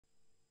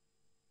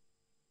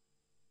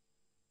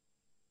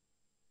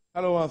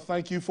Hello and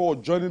thank you for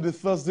joining the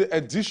Thursday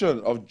edition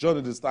of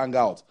Journalist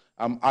Hangout.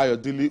 I'm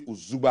Ayodele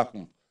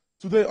Uzubakun.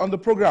 Today on the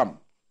program,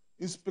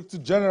 Inspector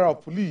General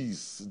of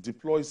Police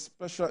deploys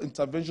Special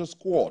Intervention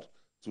Squad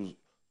to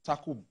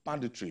tackle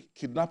banditry,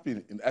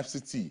 kidnapping in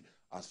FCT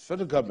as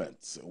federal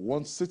government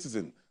warns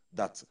citizens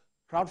that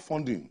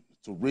crowdfunding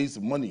to raise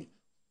money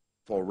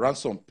for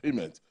ransom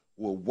payment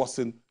will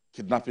worsen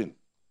kidnapping.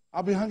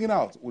 I'll be hanging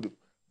out with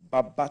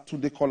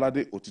Babatunde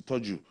Kolade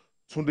Otitoju,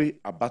 Tunde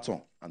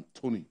Abaton, and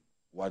Tony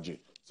Waje.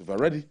 So if you're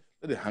ready,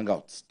 let the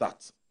hangout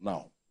start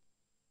now.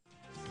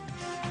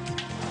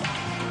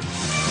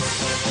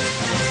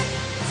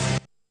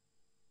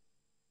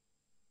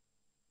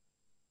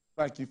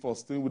 Thank you for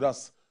staying with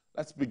us.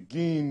 Let's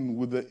begin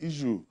with the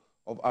issue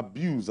of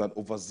abuse and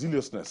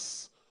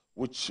overzealousness,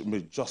 which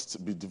may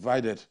just be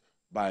divided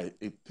by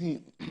a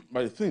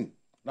thing.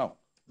 Now,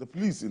 the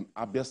police in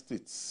Abia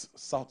State,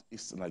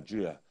 southeast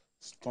Nigeria,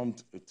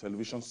 stormed a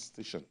television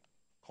station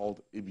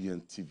called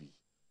ABN TV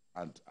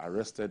and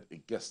arrested a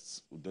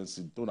guest,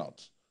 Udensi Donald,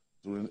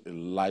 during a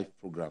live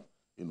program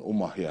in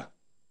Omahia.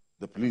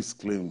 The police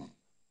claim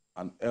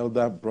an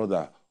elder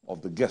brother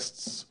of the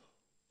guests,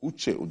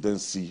 Uche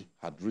Udensi,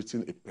 had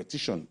written a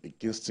petition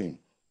against him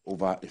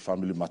over a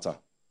family matter.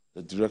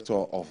 The director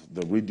of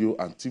the radio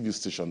and TV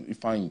station,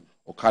 Ifeanyi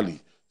Okali,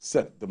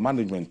 said the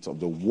management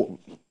of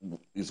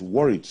is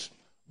worried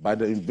by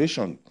the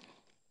invasion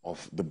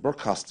of the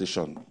broadcast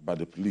station by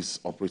the police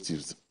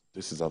operatives.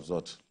 This is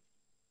absurd.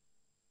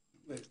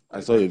 I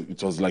saw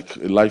it was like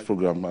a live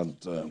program, and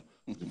the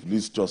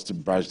police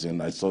just barged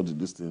in. I saw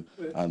this thing,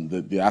 and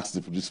they asked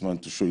the policeman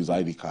to show his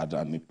ID card,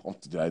 and he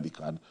pumped the ID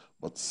card.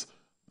 But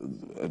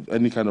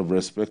any kind of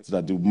respect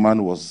that the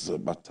man was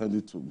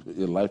attending to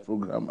a live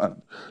program,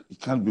 and he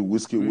can't be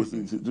whisking with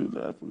it to do the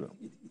live program.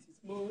 It is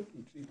more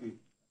intriguing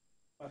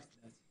the fact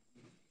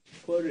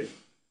that quarrel,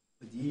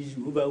 the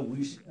issue over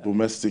which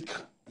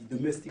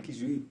domestic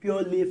issue, a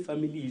purely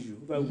family issue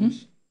over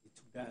which it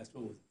took that as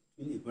long as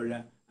between a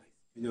brother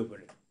and a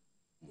brother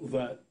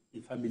over a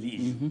family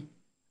issue.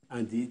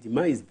 And the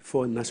man is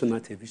before national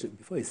television,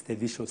 before a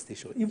television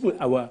station. Even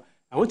I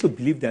want to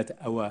believe that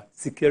our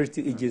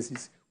security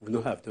agencies would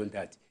not have done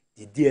that.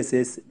 The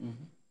DSS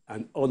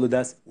and all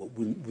others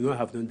would not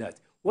have done that.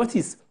 What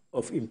is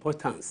of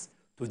importance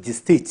to the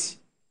state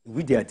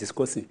which they are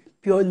discussing?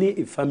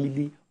 Purely a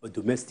family or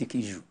domestic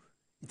issue.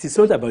 It is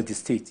not about the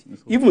state.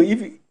 Even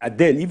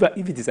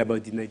if it is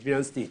about the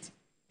Nigerian state,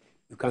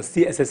 you can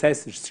still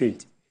exercise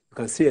restraint. You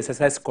can still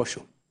exercise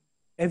caution.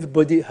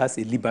 Everybody has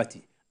a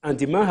liberty. And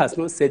the man has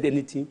not said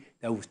anything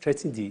that will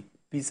threaten the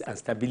peace and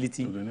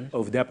stability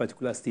of that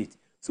particular state.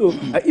 So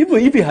even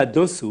if he had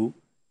done so,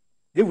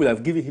 they would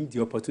have given him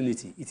the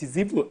opportunity. It is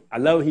even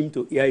allow him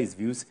to air his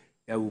views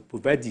that will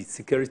provide the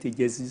security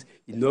agencies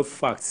enough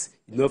facts,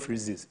 enough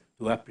reasons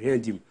to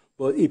apprehend him.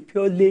 But a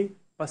purely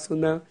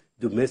personal,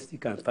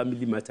 domestic and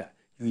family matter,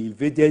 you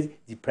invaded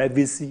the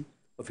privacy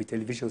of a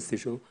television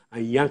station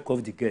and yanked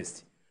off the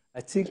guest. I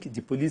think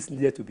the police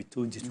needed to be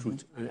told the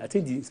truth. And I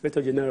think the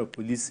Inspector General of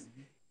Police,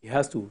 he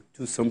has to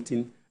do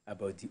something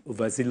about the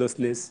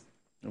overzealousness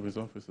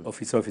of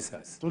his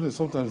officers. So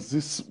sometimes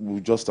this will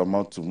just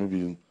amount to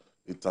maybe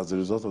it as a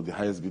result of the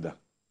highest bidder.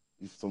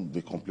 If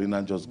the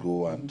complainant just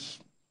go and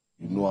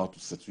you know how to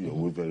settle your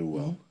way very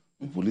well,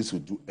 the police will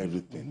do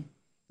everything.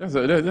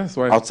 That's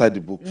why outside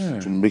the books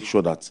to make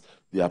sure that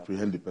they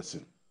apprehend the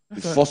person. The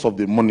force of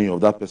the money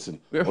of that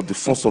person, or the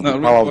force of the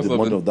power of the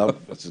money of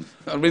that person.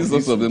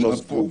 Force of the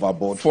just go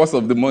overboard. Force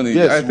of the money.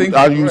 Yes, I think,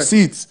 and you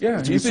see it. Yeah,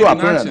 it will be so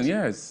apparent. Action,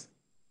 yes.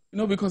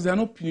 Because there are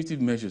no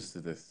punitive measures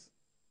to this.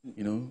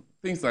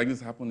 Things like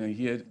this happen, and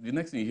here the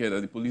next thing you hear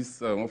that the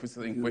police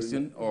officer in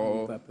question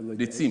or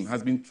the team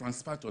has been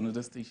transferred to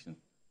another station.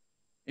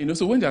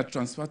 So when they are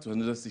transferred to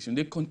another station,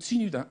 they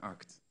continue that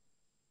act.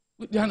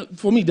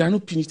 For me, there are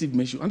no punitive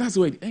measures, and that's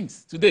where it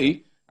ends.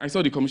 Today, I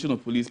saw the Commissioner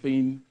of Police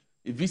paying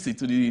a visit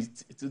to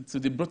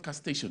the broadcast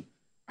station.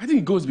 I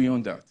think it goes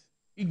beyond that.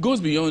 It goes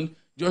beyond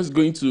just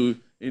going to,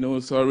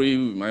 sorry,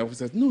 my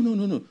officers.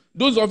 No.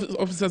 Those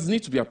officers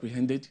need to be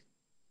apprehended,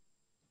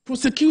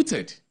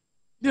 prosecuted.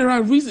 There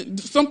are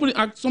reasons.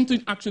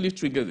 Something actually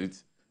triggered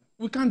it.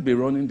 We can't be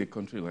running the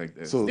country like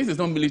this. So, this is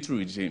not military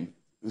regime.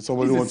 If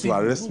somebody wants to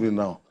arrest me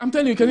now, I'm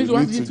telling you, can you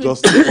need to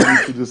just come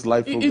into this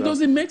live program it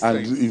doesn't make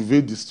sense. And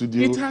invade the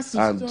studio it has to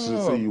and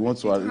stop. say you want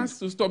to arrest. It has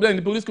to stop. Then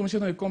the police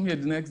commissioner will come here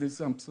the next day and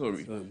say, I'm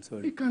sorry.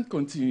 It can't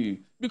continue.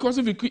 Because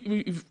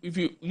if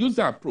you use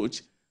that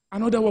approach,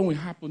 another one will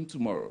happen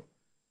tomorrow.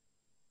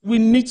 We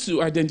need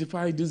to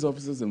identify these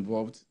officers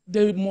involved.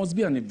 There must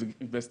be an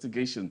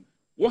investigation.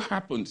 What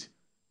happened?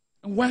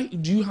 And why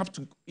do you have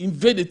to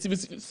invade the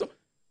TVC? So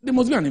there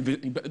must be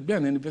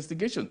an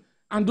investigation.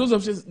 And those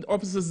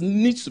officers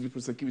need to be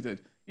prosecuted.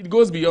 It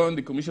goes beyond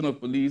the Commissioner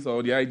of Police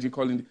or the IG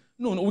calling.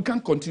 No, we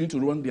can't continue to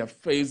run the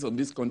affairs of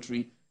this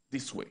country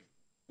this way.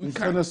 In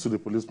fairness to the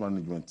police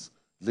management,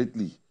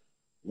 lately,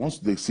 once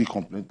they see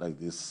complaints like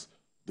this,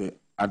 they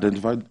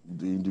identify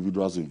the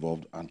individuals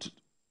involved and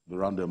they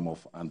round them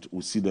off, and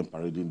we see them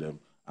parading them.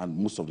 And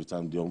most of the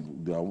time,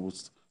 they are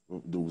almost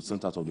they were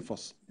sent out of the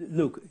force.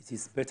 Look, it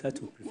is better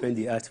to prevent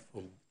the act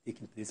from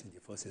taking place in the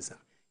first instance.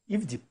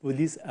 If the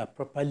police are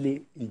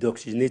properly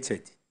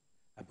indoctrinated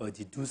about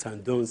the do's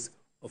and don'ts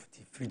of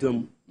the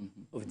freedom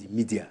of the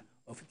media,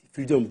 of the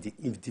freedom of the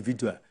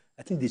individual,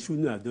 I think they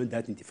shouldn't have done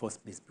that in the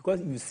first place.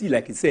 Because you see,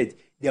 like I said,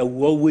 there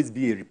will always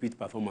be a repeat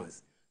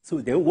performance. So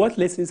then what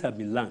lessons have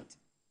been learned?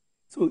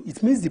 So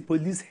it means the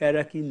police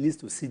hierarchy needs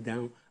to sit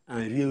down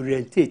and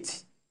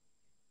reorientate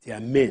their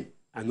men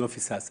and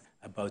officers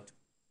about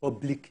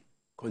public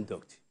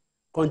conduct.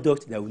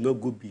 Conduct that will not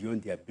go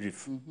beyond their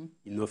brief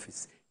in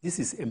office. This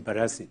is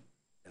embarrassing.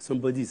 That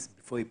somebody is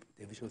before a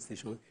television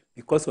station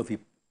because of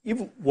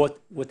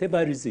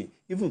whatever reason,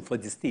 even for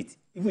the state,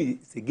 even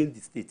if it's against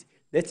the state,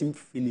 let him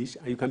finish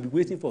and you can be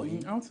waiting for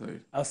him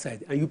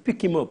outside and you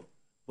pick him up.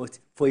 But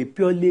for a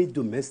purely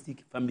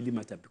domestic family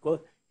matter, because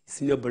his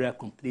senior brother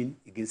complained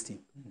against him.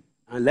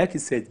 And like he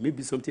said,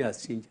 maybe something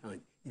has changed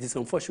hand. It is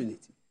unfortunate.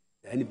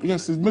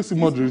 Yes, it makes it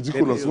more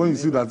ridiculous when you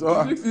see that.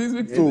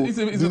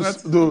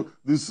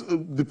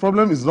 The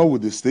problem is not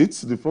with the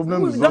states. The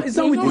problem is not with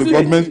the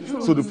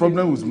government. So the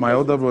problem is my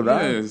other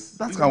brother. Yes.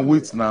 That can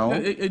wait now.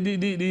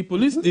 The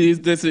police,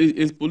 there's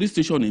a police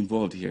station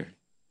involved here.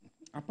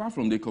 Apart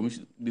from the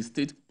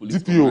state police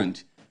DPO.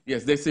 command,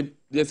 yes,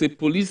 there's a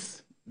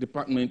police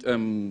department,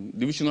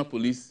 divisional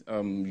police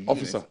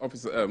officer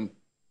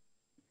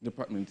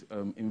department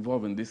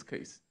involved in this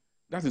case.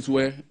 That is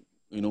where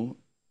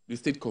the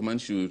state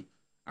command should.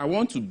 I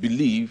want to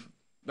believe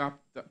that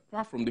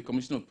apart from the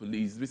commissioner of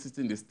police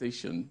visiting the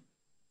station,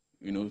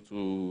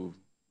 to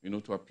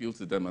appeal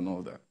to them and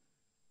all that,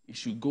 it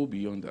should go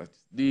beyond that.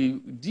 The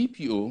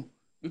DPO,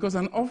 because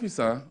an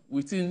officer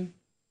within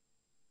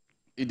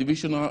a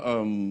divisional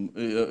a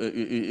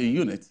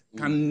unit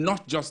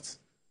cannot just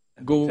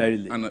go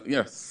and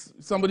yes,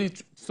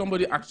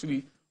 somebody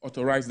actually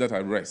authorized that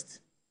arrest,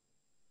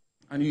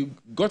 and you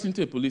got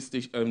into a police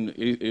station,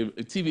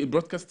 a TV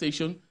broadcast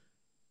station.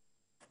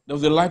 There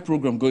was a live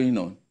program going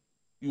on.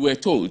 You were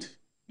told,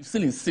 you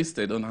still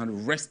insisted on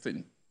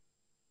arresting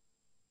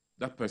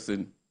that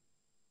person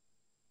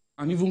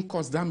and even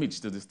caused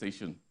damage to the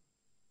station.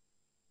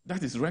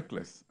 That is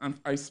reckless. And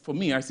for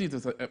me, I see it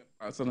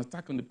as an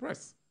attack on the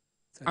press.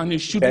 And it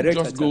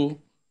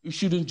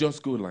shouldn't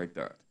just go like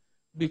that.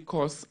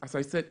 Because, as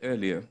I said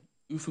earlier,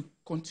 if we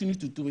continue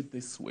to do it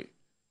this way,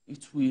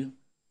 it will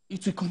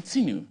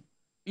continue.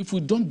 If we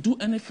don't do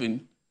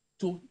anything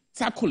to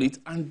tackle it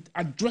and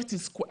address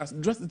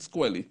it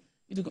squarely.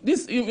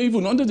 This,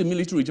 even under the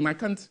military regime, I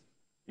can't,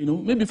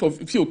 maybe for a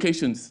few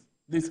occasions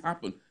this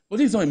happened, but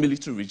this is not a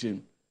military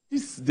regime.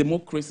 This is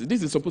democracy.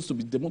 This is supposed to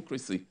be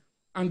democracy.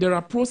 And there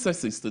are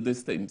processes to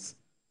these things.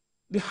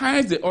 The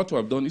highest they ought to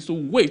have done is to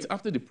wait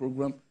after the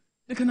program.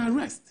 They can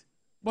arrest.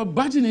 But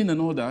barging in and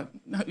all that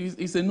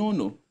is a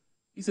no-no.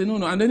 It's a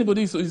no-no. And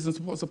anybody who is in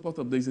support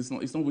of this is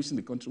not wishing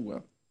the country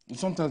well.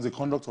 Sometimes the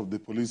conduct of the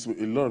police,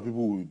 a lot of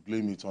people will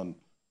blame it on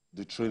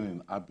the training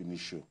ab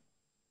initio.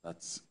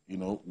 That's,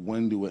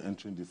 when they were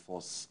entering the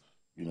force,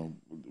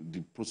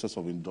 the process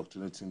of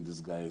indoctrinating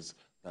these guys,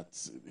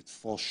 it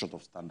falls short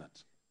of standard.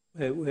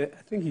 Well,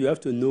 I think you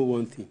have to know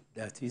one thing,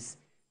 that is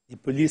the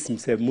police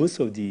themselves, most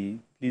of the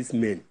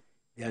policemen,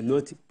 they are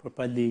not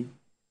properly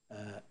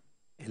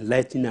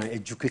enlightened and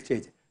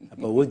educated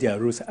about what their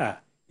roles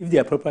are. If they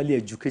are properly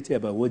educated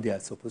about what they are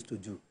supposed to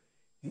do,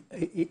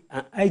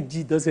 an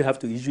IG doesn't have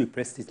to issue a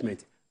press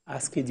statement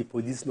asking the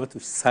police not to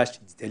search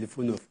the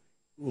telephone of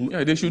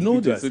they should know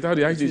this. Without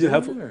the IG, they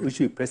have to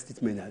issue a press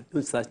statement.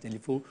 Don't search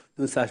telephone.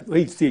 Don't search.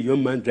 When you see a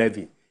young man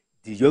driving,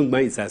 the young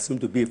man is assumed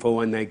to be a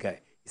 419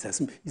 guy.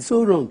 It's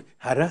so wrong.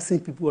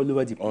 Harassing people all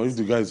over the place. Or if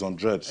the guy is on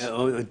dread.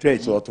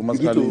 So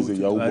automatically he's a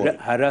Yahoo boy.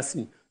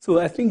 Harassing. So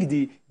I think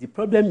the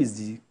problem is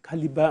the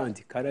caliber and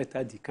the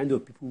character, the kind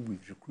of people we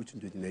recruit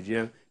into the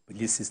Nigerian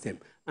police system.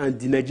 And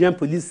the Nigerian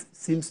police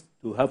seems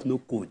to have no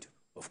code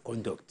of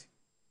conduct.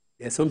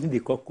 There's something they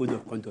call code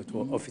of conduct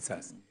for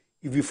officers.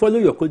 If you follow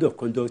your code of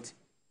conduct,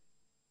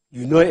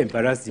 you not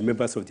embarrass the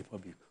members of the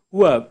public.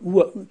 You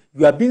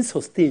are being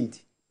sustained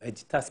by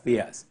the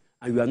taxpayers,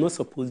 and you are not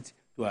supposed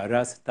to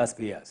harass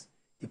taxpayers.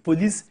 The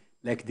police,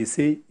 like they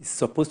say, is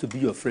supposed to be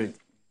your friend,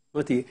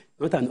 not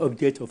an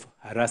object of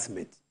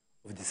harassment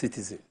of the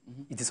citizen.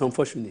 It is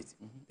unfortunate.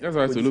 That's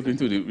why I have to look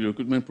into the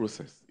recruitment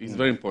process. It's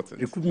very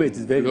important. Recruitment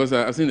is very because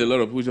I've seen a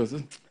lot of people just.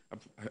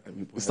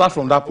 Start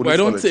from that police. I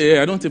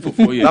don't say for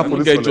 4 years. I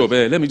don't get a job.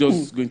 Let me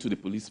just go into the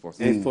police force.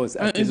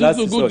 It's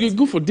also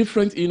good for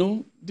different,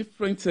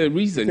 different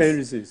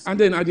reasons. And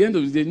then at the end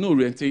of the day, no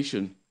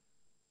orientation,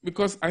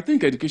 because I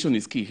think education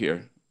is key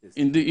here.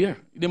 Yes.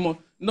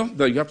 Not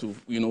that you have to,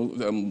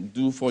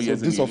 do 4 years.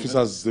 So these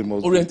officers,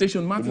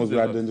 orientation matters. They must be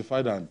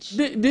identified and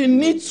they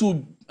need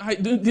to.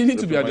 They need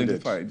to be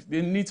identified.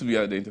 They need to be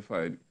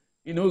identified.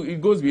 It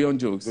goes beyond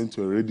jokes. Going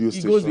to a radio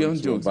station. It goes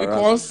beyond jokes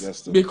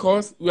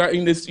because we are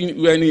in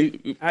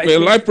a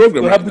live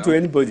program. It could happen to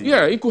anybody.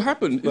 Yeah, it could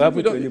happen. It could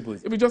happen to anybody.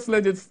 If we just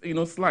let it,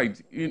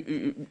 slide.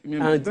 And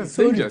it's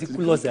so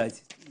ridiculous that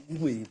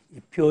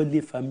a purely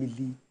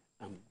family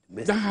and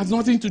domestic. That has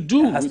nothing to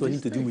do. That has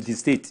nothing to do with the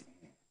state.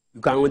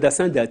 You can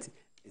understand that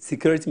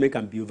security men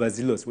can be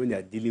overzealous when they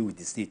are dealing with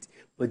the state.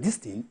 But this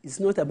thing is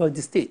not about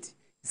the state.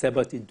 It's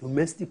about a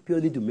domestic,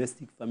 purely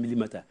domestic family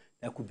matter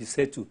that could be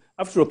settled.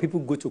 After all, people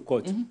go to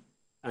court,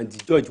 and the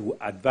judge will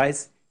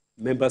advise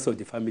members of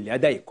the family,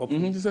 either a couple,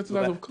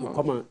 to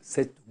come and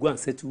go and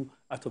settle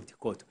out of the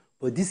court.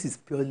 But this is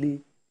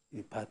purely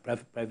a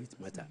private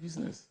matter.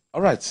 Business.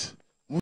 All right.